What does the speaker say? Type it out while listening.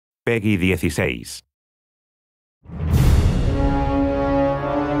Peggy 16.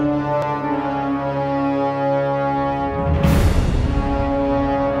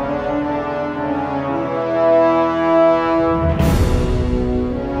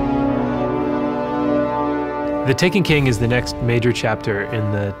 The Taken King is the next major chapter in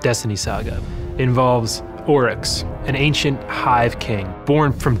the Destiny saga. It involves Oryx, an ancient hive king,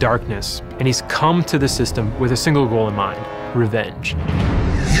 born from darkness, and he's come to the system with a single goal in mind: revenge.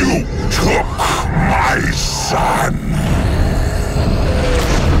 You took my son!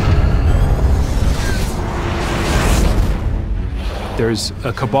 There's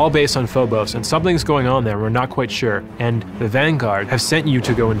a cabal base on Phobos, and something's going on there, we're not quite sure, and the Vanguard have sent you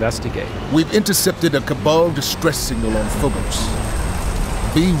to go investigate. We've intercepted a cabal distress signal on Phobos.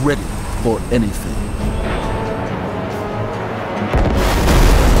 Be ready for anything.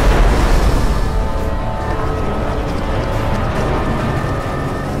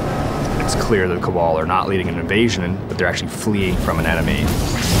 It's clear that the cabal are not leading an invasion, but they're actually fleeing from an enemy.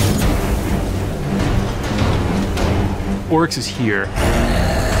 Oryx is here,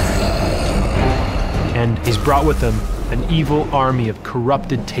 and he's brought with him an evil army of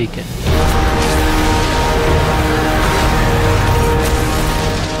corrupted Taken.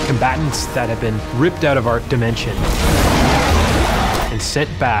 Combatants that have been ripped out of our dimension and sent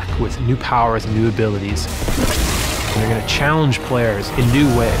back with new powers and new abilities. And they're going to challenge players in new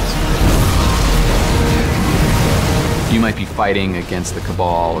ways. You might be fighting against the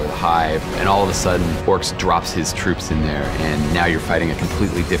Cabal or the Hive, and all of a sudden, Oryx drops his troops in there, and now you're fighting a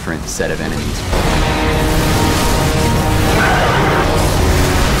completely different set of enemies.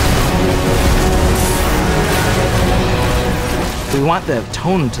 We want the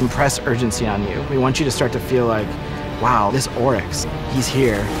tone to impress urgency on you. We want you to start to feel like, wow, this Oryx, he's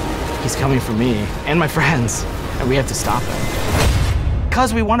here, he's coming for me and my friends, and we have to stop him.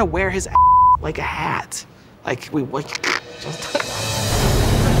 Because we want to wear his like a hat. We wanted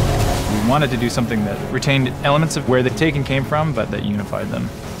to do something that retained elements of where the Taken came from, but that unified them.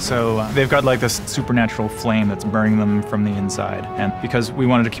 So they've got like this supernatural flame that's burning them from the inside. And because we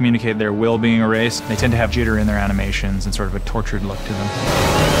wanted to communicate their will being erased, they tend to have jitter in their animations and sort of a tortured look to them.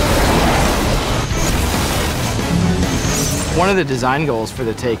 One of the design goals for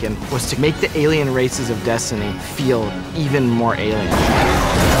the Taken was to make the alien races of Destiny feel even more alien.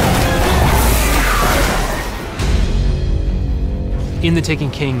 In the Taken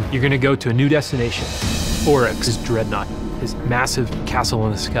King, you're going to go to a new destination, Oryx, his dreadnought, his massive castle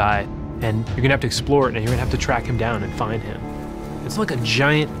in the sky, and you're going to have to explore it, and you're going to have to track him down and find him. It's like a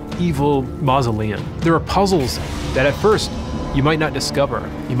giant, evil mausoleum. There are puzzles that at first you might not discover,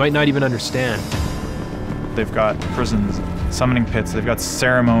 you might not even understand. They've got prisons, summoning pits, they've got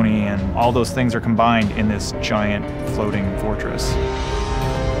ceremony, and all those things are combined in this giant floating fortress.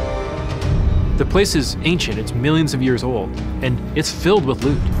 The place is ancient, it's millions of years old, and it's filled with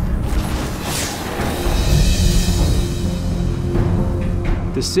loot.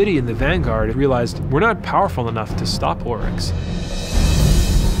 The city and the Vanguard realized we're not powerful enough to stop Oryx.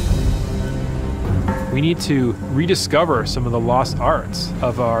 We need to rediscover some of the lost arts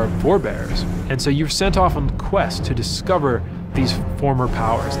of our forebears. And so you're sent off on a quest to discover these former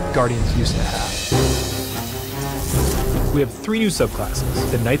powers that Guardians used to have. We have 3 new subclasses: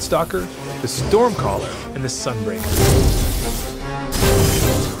 the Night Stalker, the Stormcaller, and the Sunbreaker.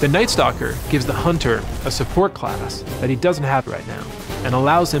 The Night Stalker gives the Hunter a support class that he doesn't have right now, and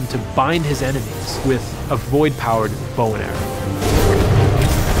allows him to bind his enemies with a void-powered bow and arrow.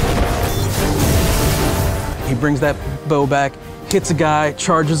 He brings that bow back, hits a guy,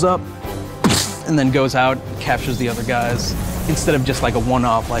 charges up, and then goes out, captures the other guys. Instead of just like a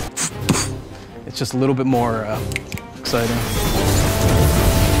one-off, like, it's just a little bit more exciting.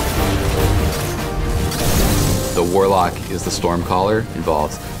 The Warlock is the Stormcaller,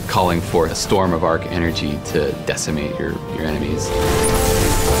 involves calling forth a storm of arc energy to decimate your enemies.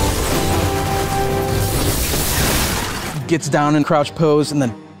 Gets down in crouch pose and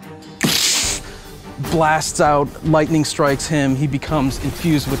then blasts out, lightning strikes him, he becomes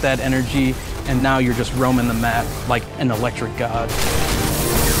infused with that energy, and now you're just roaming the map like an electric god.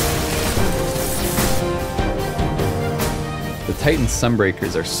 The Titan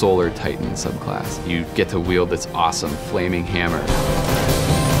Sunbreakers are Solar Titan subclass. You get to wield this awesome flaming hammer.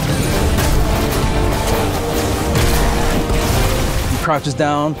 He crouches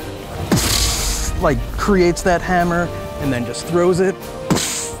down, like creates that hammer, and then just throws it.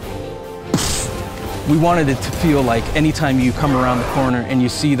 We wanted it to feel like anytime you come around the corner and you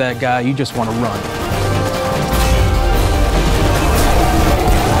see that guy, you just want to run.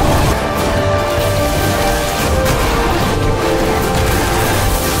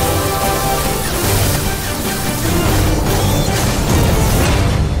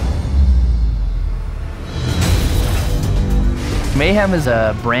 Mayhem is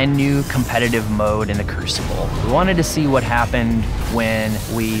a brand new competitive mode in the Crucible. We wanted to see what happened when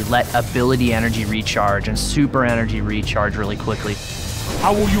we let ability energy recharge and super energy recharge really quickly.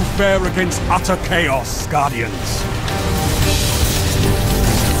 How will you fare against utter chaos, Guardians?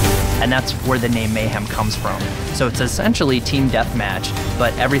 And that's where the name Mayhem comes from. So it's essentially team deathmatch,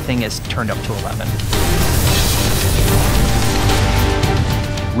 but everything is turned up to 11.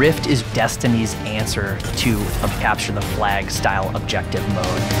 Rift is Destiny's answer to a capture the flag style objective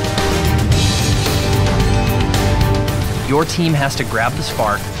mode. Your team has to grab the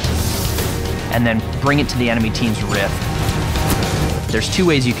spark and then bring it to the enemy team's Rift. There's two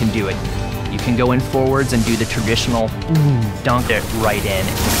ways you can do it. You can go in forwards and do the traditional dunk it right in.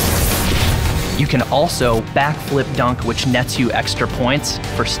 You can also backflip dunk, which nets you extra points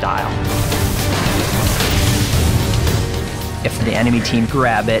for style. If the enemy team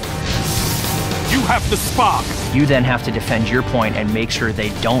grab it, You have the spark! you then have to defend your point and make sure they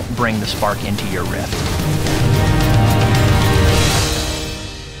don't bring the spark into your Rift.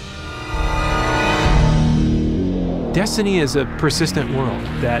 Destiny is a persistent world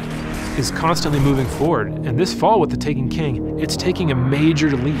that is constantly moving forward, and this fall with the Taken King, it's taking a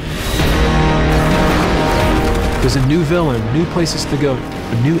major leap. There's a new villain, new places to go,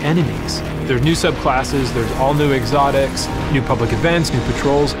 new enemies. There's new subclasses, there's all new exotics, new public events, new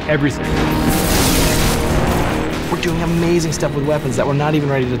patrols, everything. We're doing amazing stuff with weapons that we're not even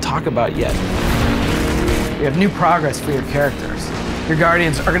ready to talk about yet. We have new progress for your characters. Your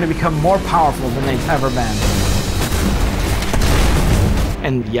Guardians are going to become more powerful than they've ever been.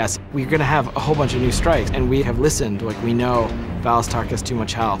 And yes, we're going to have a whole bunch of new strikes, and we have listened. Like, we know Valistar has too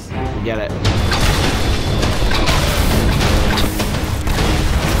much health. We get it.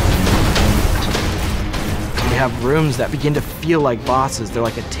 We have rooms that begin to feel like bosses. They're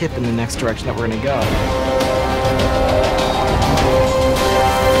like a tip in the next direction that we're going to go.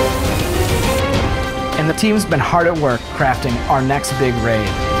 And the team's been hard at work crafting our next big raid.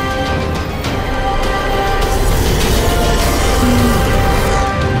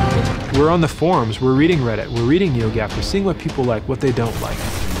 We're on the forums, we're reading Reddit, we're reading NeoGAF, we're seeing what people like, what they don't like.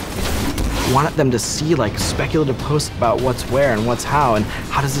 We want them to see like speculative posts about what's where and what's how and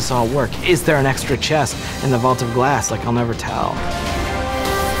how does this all work? Is there an extra chest in the Vault of Glass? Like, I'll never tell.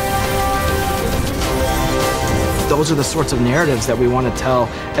 Those are the sorts of narratives that we want to tell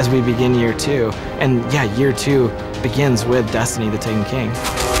as we begin year 2. And yeah, year 2 begins with Destiny, the Taken King.